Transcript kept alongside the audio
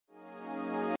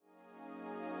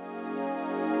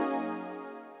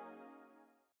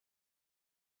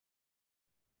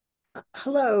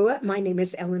Hello, my name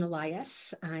is Ellen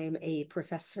Elias. I'm a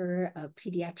professor of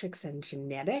Pediatrics and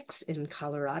Genetics in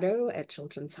Colorado at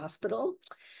Children's Hospital.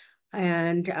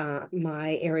 And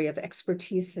my area of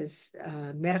expertise is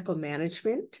medical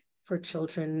management for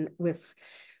children with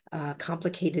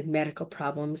complicated medical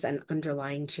problems and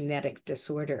underlying genetic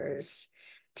disorders.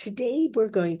 Today, we're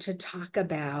going to talk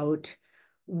about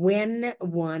when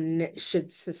one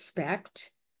should suspect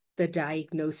the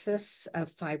diagnosis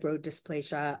of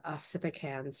fibrodysplasia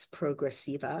ossificans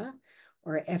progressiva,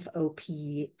 or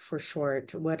FOP for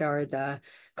short. What are the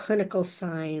clinical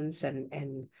signs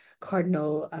and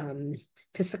cardinal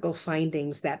physical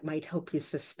findings that might help you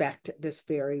suspect this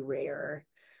very rare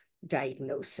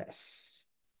diagnosis?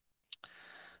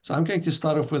 So I'm going to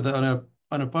start off with on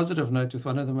a positive note with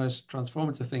one of the most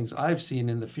transformative things I've seen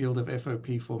in the field of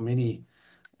FOP for many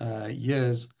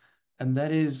years, and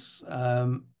that is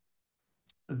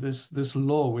this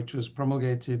law which was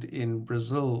promulgated in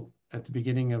Brazil at the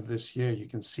beginning of this year. You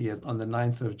can see it on the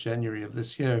 9th of January of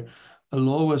this year. A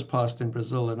law was passed in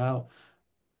Brazil, and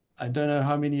I don't know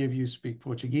how many of you speak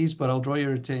Portuguese, but I'll draw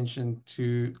your attention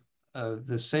to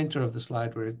the center of the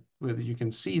slide where you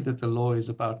can see that the law is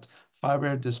about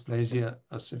Fibrodysplasia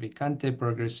ossificante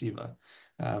progressiva.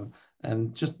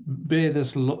 And just bear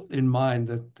this in mind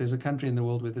that there's a country in the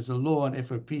world where there's a law on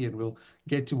FOP, and we'll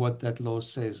get to what that law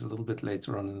says a little bit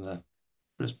later on in the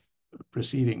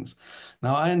proceedings.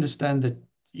 Now, I understand that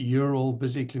you're all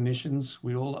busy clinicians.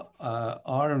 We all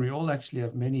are, and we all actually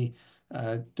have many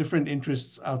different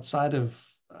interests outside of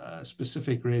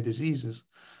specific rare diseases.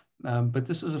 But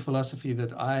this is a philosophy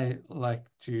that I like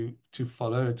to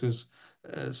follow. It was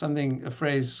a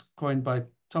phrase coined by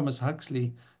Thomas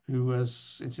Huxley, who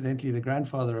was incidentally the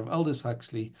grandfather of Aldous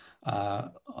Huxley,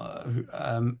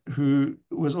 who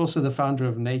was also the founder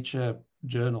of Nature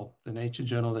Journal, the Nature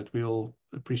Journal that we all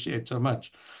appreciate so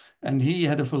much. And he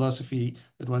had a philosophy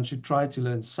that one should try to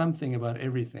learn something about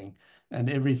everything and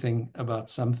everything about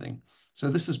something. So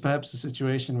this is perhaps a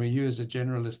situation where you as a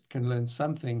generalist can learn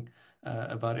something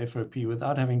about FOP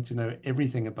without having to know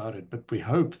everything about it. But we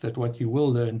hope that what you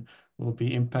will learn will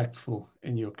be impactful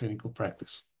in your clinical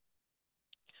practice.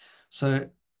 So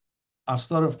I'll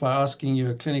start off by asking you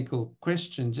a clinical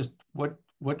question. Just what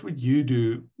would you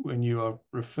do when you are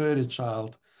referred a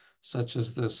child such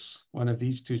as this, one of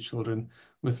these two children,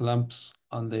 with lumps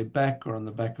on their back or on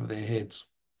the back of their heads?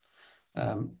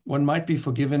 One might be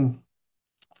forgiven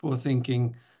for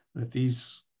thinking that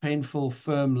these painful,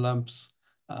 firm lumps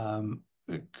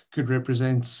could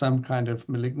represent some kind of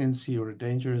malignancy or a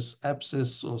dangerous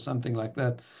abscess or something like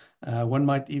that. One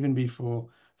might even be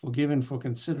forgiven for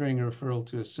considering a referral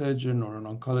to a surgeon or an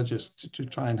oncologist to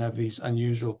try and have these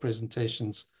unusual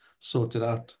presentations sorted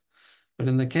out. But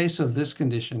in the case of this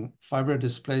condition,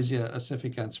 Fibrodysplasia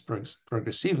ossificans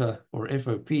progressiva, or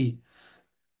FOP,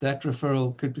 that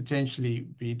referral could potentially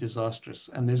be disastrous.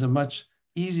 And there's a much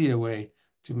easier way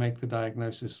to make the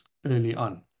diagnosis early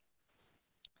on.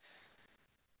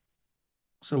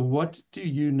 So what do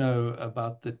you know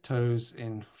about the toes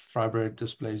in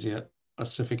Fibrodysplasia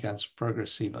ossificans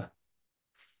progressiva?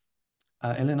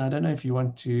 Ellen, I don't know if you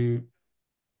want to.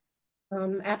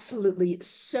 Absolutely.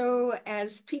 So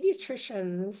as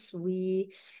pediatricians,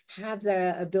 we have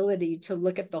the ability to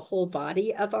look at the whole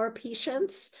body of our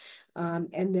patients,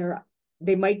 and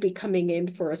they might be coming in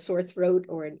for a sore throat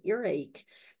or an earache.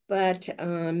 But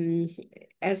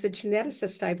as a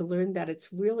geneticist, I've learned that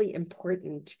it's really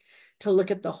important to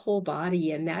look at the whole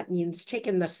body, and that means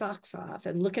taking the socks off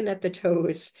and looking at the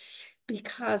toes,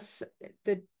 because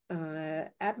the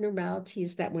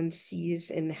abnormalities that one sees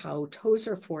in how toes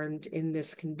are formed in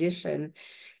this condition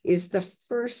is the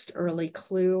first early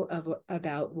clue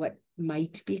about what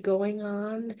might be going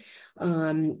on.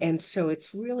 And so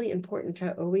it's really important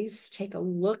to always take a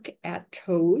look at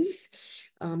toes.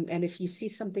 And if you see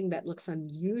something that looks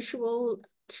unusual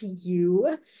to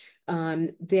you,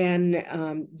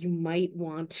 then you might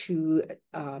want to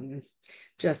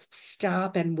just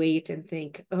stop and wait and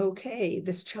think, okay,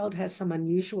 this child has some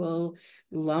unusual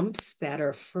lumps that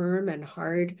are firm and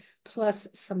hard, plus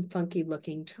some funky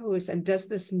looking toes. And does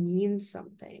this mean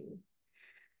something?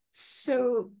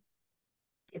 So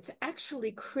it's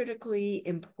actually critically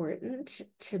important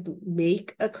to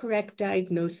make a correct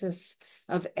diagnosis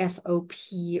of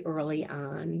FOP early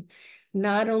on.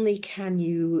 Not only can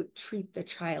you treat the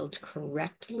child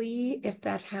correctly if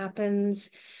that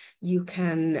happens, you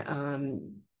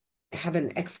can have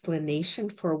an explanation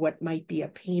for what might be a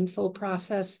painful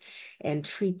process and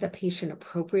treat the patient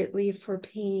appropriately for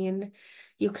pain.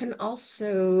 You can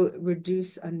also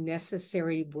reduce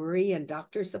unnecessary worry and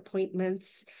doctor's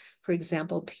appointments. For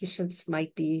example, patients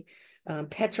might be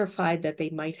petrified that they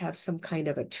might have some kind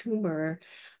of a tumor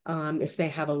if they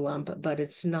have a lump, but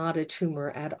it's not a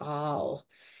tumor at all.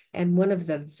 And one of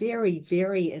the very,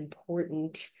 very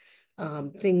important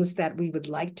things that we would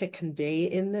like to convey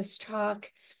in this talk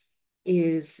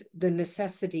is the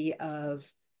necessity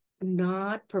of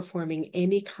not performing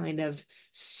any kind of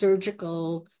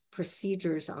surgical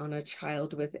procedures on a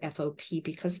child with FOP,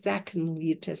 because that can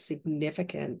lead to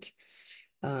significant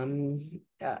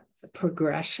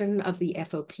progression of the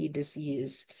FOP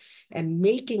disease. And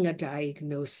making a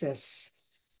diagnosis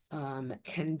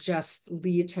can just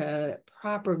lead to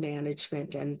proper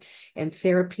management and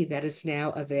therapy that is now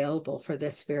available for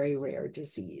this very rare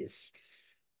disease.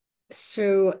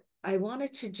 So I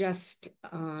wanted to just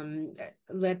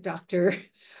let Dr.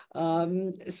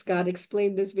 Scott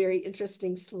explain this very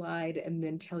interesting slide and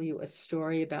then tell you a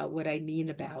story about what I mean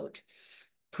about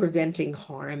preventing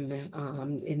harm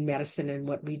in medicine and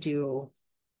what we do.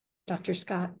 Dr.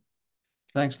 Scott?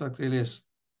 Thanks, Dr. Elias.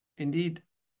 Indeed,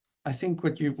 I think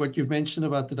what you've mentioned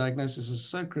about the diagnosis is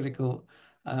so critical.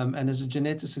 And as a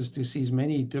geneticist who sees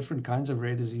many different kinds of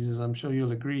rare diseases, I'm sure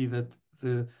you'll agree that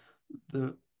the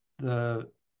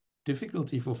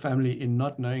difficulty for family in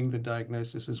not knowing the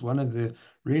diagnosis is one of the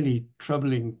really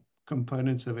troubling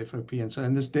components of FOP. And so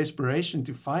in this desperation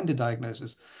to find a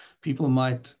diagnosis, people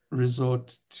might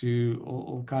resort to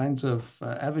all kinds of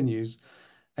avenues.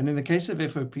 And in the case of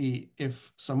FOP,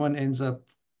 if someone ends up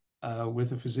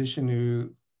with a physician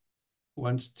who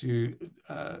wants to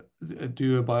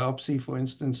do a biopsy, for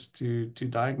instance, to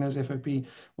diagnose FOP,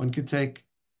 one could take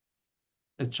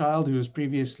a child who was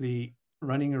previously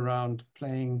running around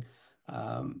playing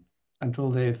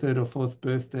until their third or fourth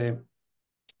birthday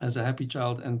as a happy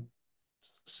child and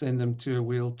send them to a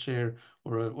wheelchair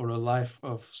or a life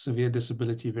of severe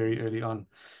disability very early on.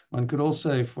 One could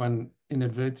also, if one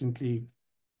inadvertently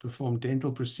perform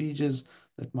dental procedures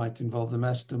that might involve the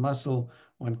masseter muscle,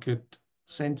 one could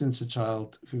sentence a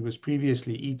child who was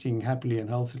previously eating happily and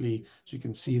healthily. As you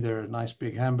can see there, a nice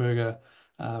big hamburger.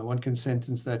 One can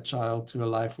sentence that child to a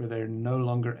life where they're no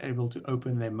longer able to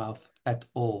open their mouth at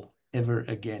all, ever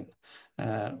again,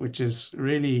 which is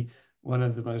really one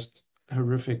of the most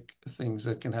horrific things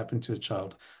that can happen to a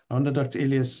child. I wonder, Dr.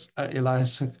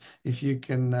 Elias, if you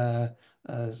can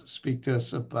speak to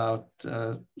us about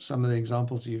some of the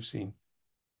examples you've seen.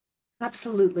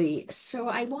 Absolutely. So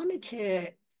I wanted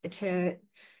to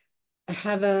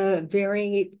have a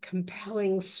very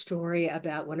compelling story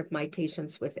about one of my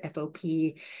patients with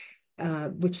FOP,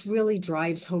 which really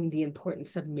drives home the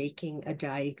importance of making a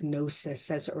diagnosis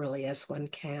as early as one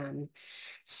can.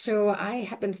 So I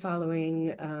have been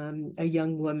following a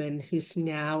young woman who's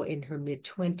now in her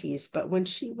mid-20s, but when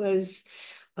she was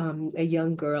a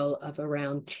young girl of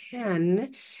around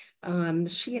 10,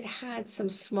 she had had some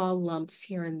small lumps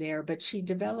here and there, but she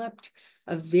developed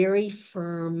a very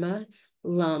firm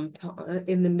lump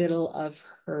in the middle of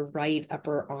her right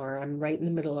upper arm, right in the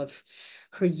middle of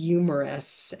her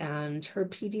humerus. And her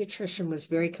pediatrician was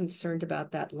very concerned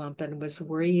about that lump and was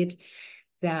worried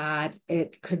that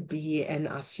it could be an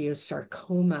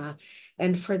osteosarcoma.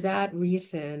 And for that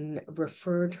reason,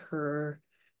 referred her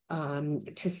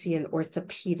to see an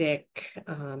orthopedic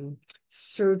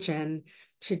surgeon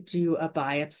to do a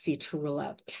biopsy to rule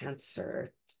out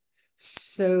cancer.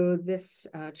 So this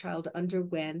child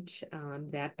underwent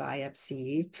that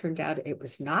biopsy. Turned out it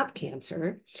was not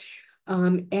cancer.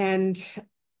 And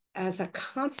as a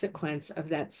consequence of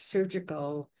that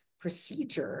surgical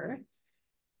procedure,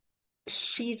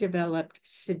 she developed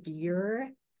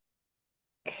severe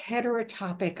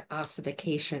heterotopic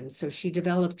ossification. So she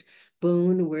developed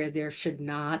bone where there should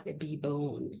not be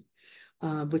bone.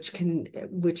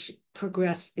 Which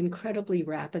progressed incredibly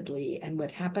rapidly. And what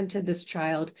happened to this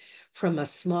child from a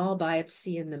small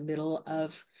biopsy in the middle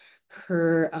of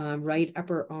her right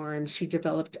upper arm, she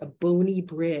developed a bony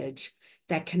bridge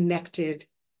that connected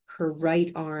her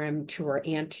right arm to her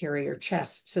anterior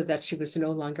chest so that she was no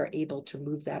longer able to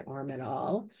move that arm at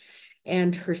all.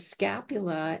 And her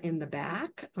scapula in the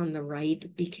back on the right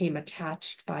became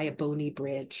attached by a bony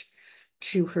bridge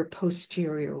to her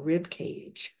posterior rib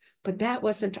cage. But that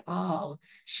wasn't all.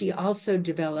 She also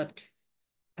developed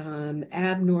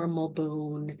abnormal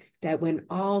bone that went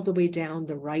all the way down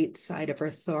the right side of her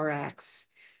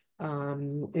thorax,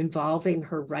 involving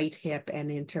her right hip and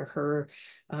into her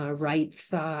right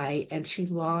thigh. And she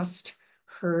lost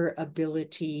her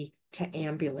ability to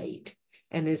ambulate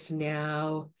and is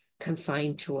now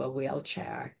confined to a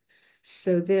wheelchair.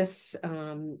 So this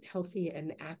healthy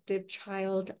and active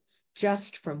child,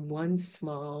 just from one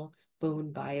small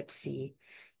bone biopsy,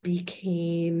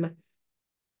 became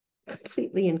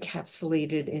completely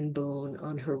encapsulated in bone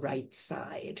on her right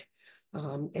side.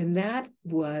 And that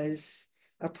was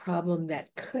a problem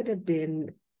that could have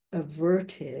been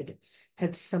averted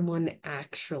had someone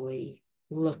actually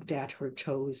looked at her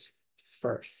toes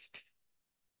first.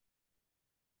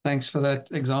 Thanks for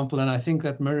that example. And I think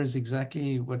that mirrors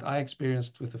exactly what I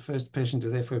experienced with the first patient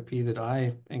with FOP that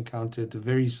I encountered, a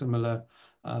very similar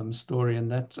story.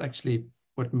 And that's actually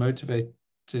what motivated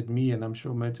me, and I'm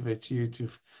sure motivates you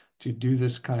to do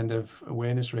this kind of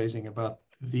awareness raising about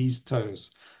these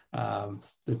toes.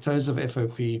 The toes of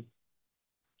FOP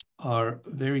are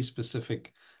very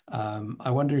specific.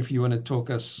 I wonder if you want to talk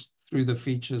us through the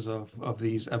features of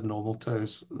these abnormal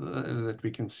toes that we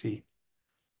can see.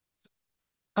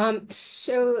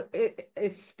 So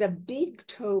it's the big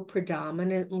toe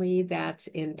predominantly that's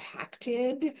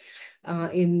impacted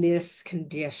in this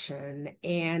condition.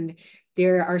 And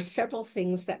there are several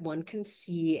things that one can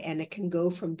see, and it can go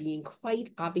from being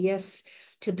quite obvious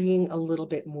to being a little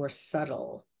bit more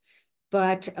subtle.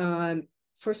 But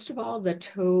first of all, the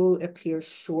toe appears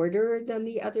shorter than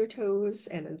the other toes,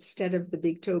 and instead of the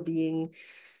big toe being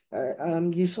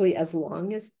usually as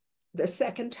long as the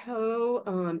second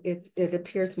toe, it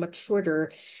appears much shorter,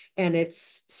 and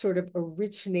it's sort of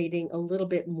originating a little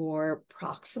bit more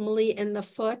proximally in the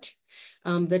foot.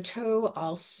 The toe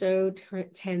also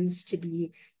tends to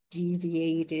be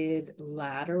deviated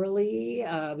laterally.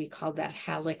 We call that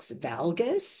hallux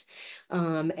valgus.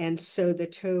 And so the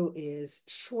toe is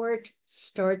short,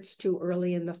 starts too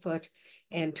early in the foot,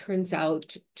 and turns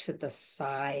out to the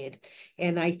side.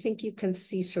 And I think you can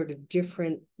see sort of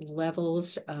different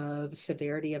levels of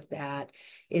severity of that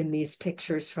in these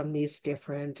pictures from these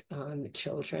different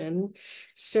children.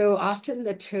 So often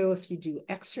the toe, if you do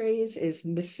x-rays, is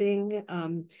missing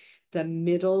the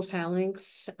middle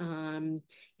phalanx, and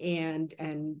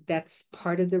that's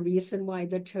part of the reason why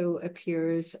the toe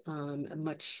appears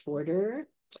much shorter.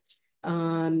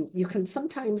 You can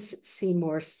sometimes see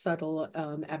more subtle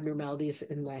abnormalities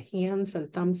in the hands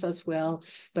and thumbs as well,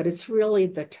 but it's really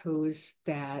the toes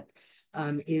that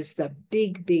is the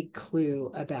big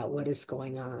clue about what is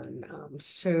going on.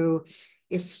 So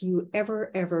if you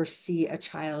ever see a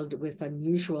child with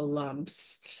unusual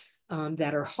lumps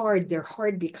that are hard, they're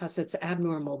hard because it's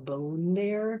abnormal bone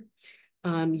there.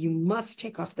 You must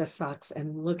take off the socks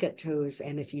and look at toes.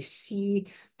 And if you see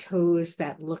toes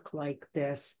that look like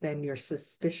this, then your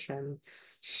suspicion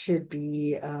should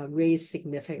be raised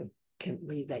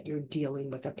significantly that you're dealing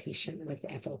with a patient with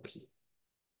FOP.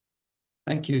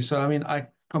 Thank you. So, I mean, I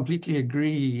completely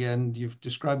agree, and you've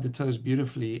described the toes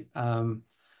beautifully.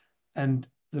 And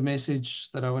the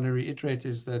message that I want to reiterate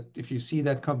is that if you see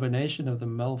that combination of the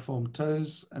malformed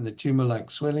toes and the tumor-like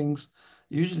swellings,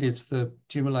 usually it's the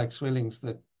tumor-like swellings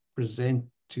that present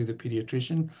to the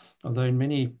pediatrician, although in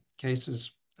many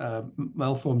cases,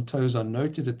 malformed toes are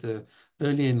noted at the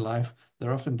early in life.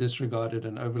 They're often disregarded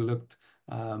and overlooked.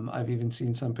 I've even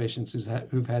seen some patients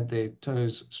who've had their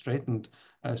toes straightened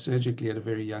surgically at a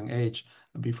very young age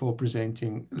before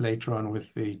presenting later on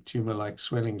with the tumor-like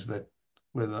swellings that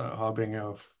were the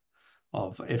harbinger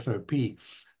of FOP.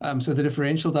 So the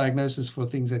differential diagnosis for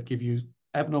things that give you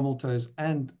abnormal toes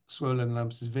and swollen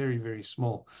lumps is very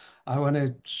small. I want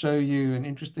to show you an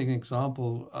interesting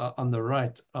example on the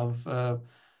right of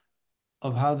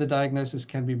how the diagnosis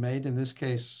can be made. In this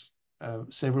case,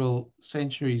 several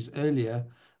centuries earlier,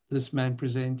 this man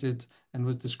presented and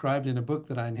was described in a book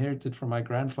that I inherited from my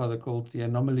grandfather called The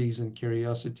Anomalies and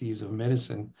Curiosities of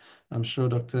Medicine. I'm sure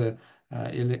Dr.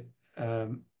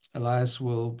 Elias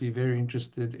will be very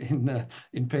interested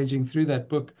in paging through that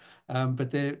book. But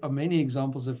there are many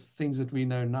examples of things that we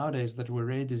know nowadays that were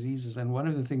rare diseases. And one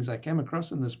of the things I came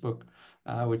across in this book,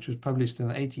 which was published in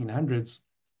the 1800s,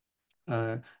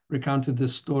 recounted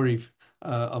this story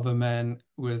of a man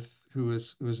who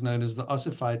was known as the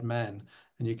ossified man.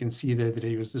 And you can see there that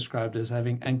he was described as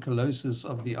having ankylosis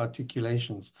of the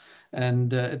articulations.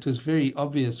 And it was very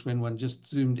obvious when one just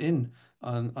zoomed in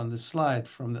on the slide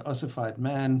from the ossified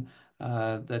man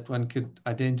that one could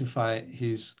identify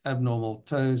his abnormal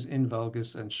toes,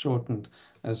 invalgus, and shortened,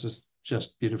 as was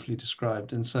just beautifully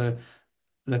described. And so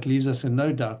that leaves us in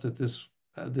no doubt that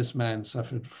this man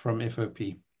suffered from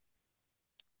FOP.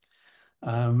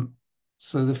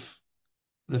 So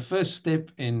the first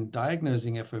step in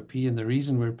diagnosing FOP, and the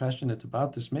reason we're passionate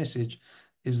about this message,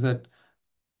 is that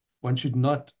one should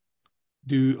not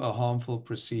do a harmful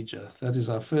procedure. That is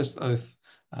our first oath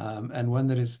and one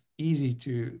that is easy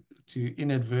to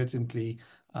inadvertently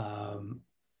um,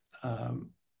 um,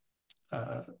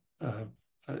 uh, uh,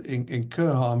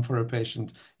 incur harm for a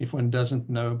patient if one doesn't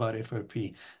know about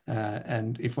FOP.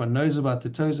 And if one knows about the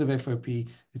toes of FOP,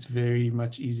 it's very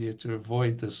much easier to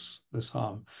avoid this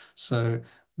harm. So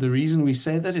the reason we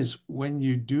say that is when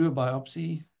you do a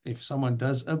biopsy, if someone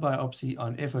does a biopsy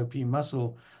on FOP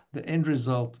muscle, the end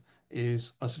result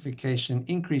is ossification,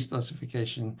 increased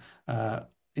ossification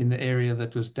in the area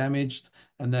that was damaged,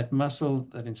 and that muscle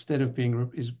that instead of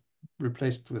being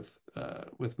replaced with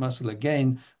muscle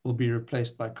again will be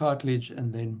replaced by cartilage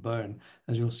and then bone,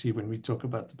 as you'll see when we talk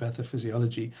about the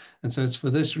pathophysiology. And so it's for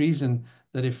this reason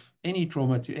that if any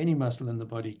trauma to any muscle in the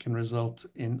body can result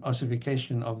in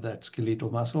ossification of that skeletal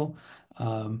muscle.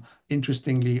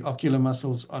 Interestingly, ocular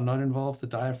muscles are not involved, the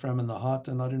diaphragm and the heart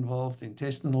are not involved, the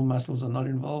intestinal muscles are not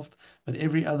involved, but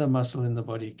every other muscle in the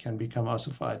body can become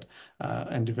ossified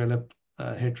and develop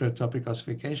heterotopic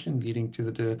ossification, leading to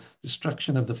the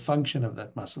destruction of the function of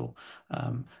that muscle.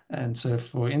 And so,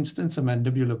 for instance, a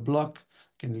mandibular block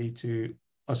can lead to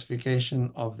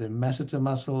ossification of the masseter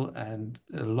muscle and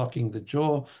locking the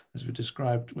jaw, as we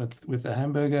described with the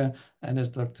hamburger, and as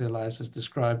Dr. Elias has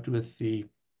described with the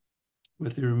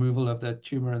removal of that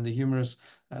tumor in the humerus.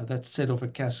 That set off a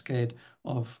cascade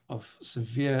of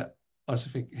severe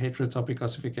heterotopic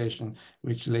ossification,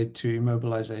 which led to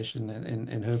immobilization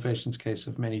in her patient's case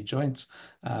of many joints.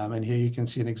 And here you can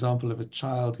see an example of a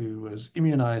child who was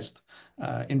immunized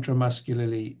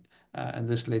intramuscularly, and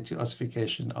this led to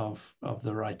ossification of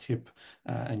the right hip.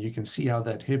 And you can see how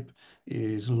that hip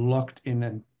is locked in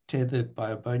and tethered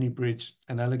by a bony bridge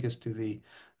analogous to the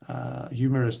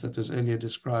humerus that was earlier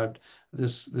described.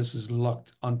 This is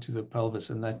locked onto the pelvis,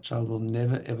 and that child will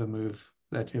never, ever move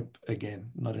that hip again,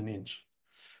 not an inch.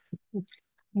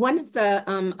 One of the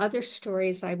other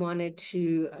stories I wanted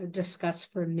to discuss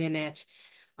for a minute,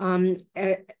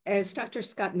 as Dr.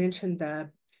 Scott mentioned,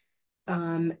 the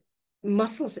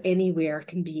muscles anywhere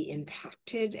can be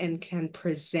impacted and can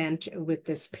present with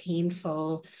this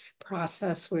painful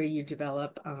process where you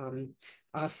develop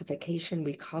ossification.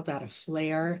 We call that a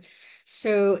flare.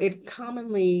 So it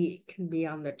commonly can be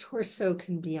on the torso,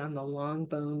 can be on the long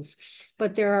bones,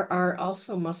 but there are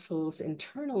also muscles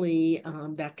internally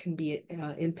that can be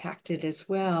impacted as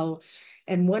well.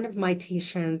 And one of my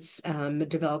patients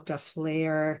developed a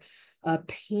flare, a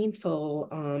painful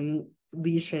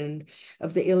lesion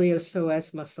of the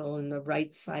iliopsoas muscle in the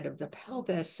right side of the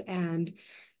pelvis. And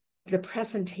the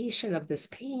presentation of this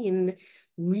pain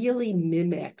really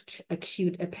mimicked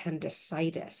acute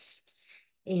appendicitis.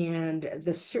 And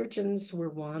the surgeons were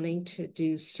wanting to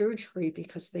do surgery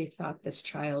because they thought this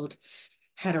child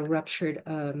had a ruptured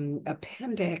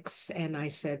appendix. And I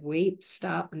said, wait,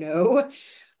 stop, no.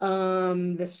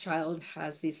 This child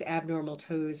has these abnormal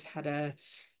toes, had a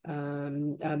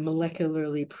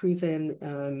molecularly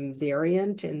proven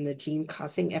variant in the gene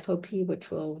causing FOP, which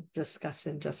we'll discuss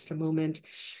in just a moment.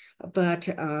 But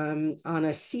on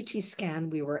a CT scan,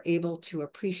 we were able to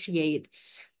appreciate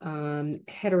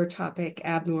heterotopic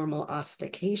abnormal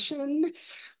ossification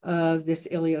of this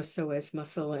iliopsoas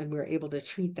muscle, and we were able to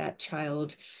treat that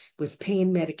child with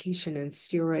pain medication and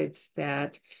steroids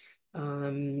that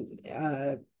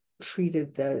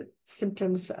treated the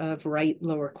symptoms of right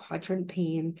lower quadrant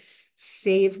pain,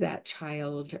 save that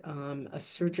child a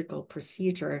surgical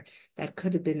procedure that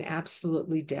could have been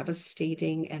absolutely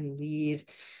devastating and lead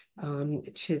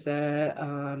to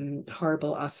the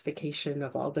horrible ossification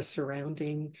of all the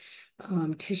surrounding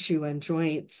tissue and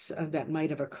joints that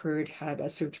might have occurred had a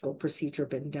surgical procedure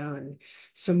been done.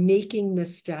 So making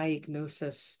this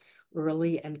diagnosis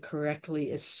early and correctly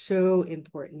is so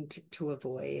important to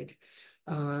avoid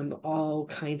all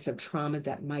kinds of trauma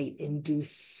that might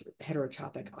induce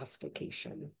heterotopic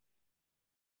ossification.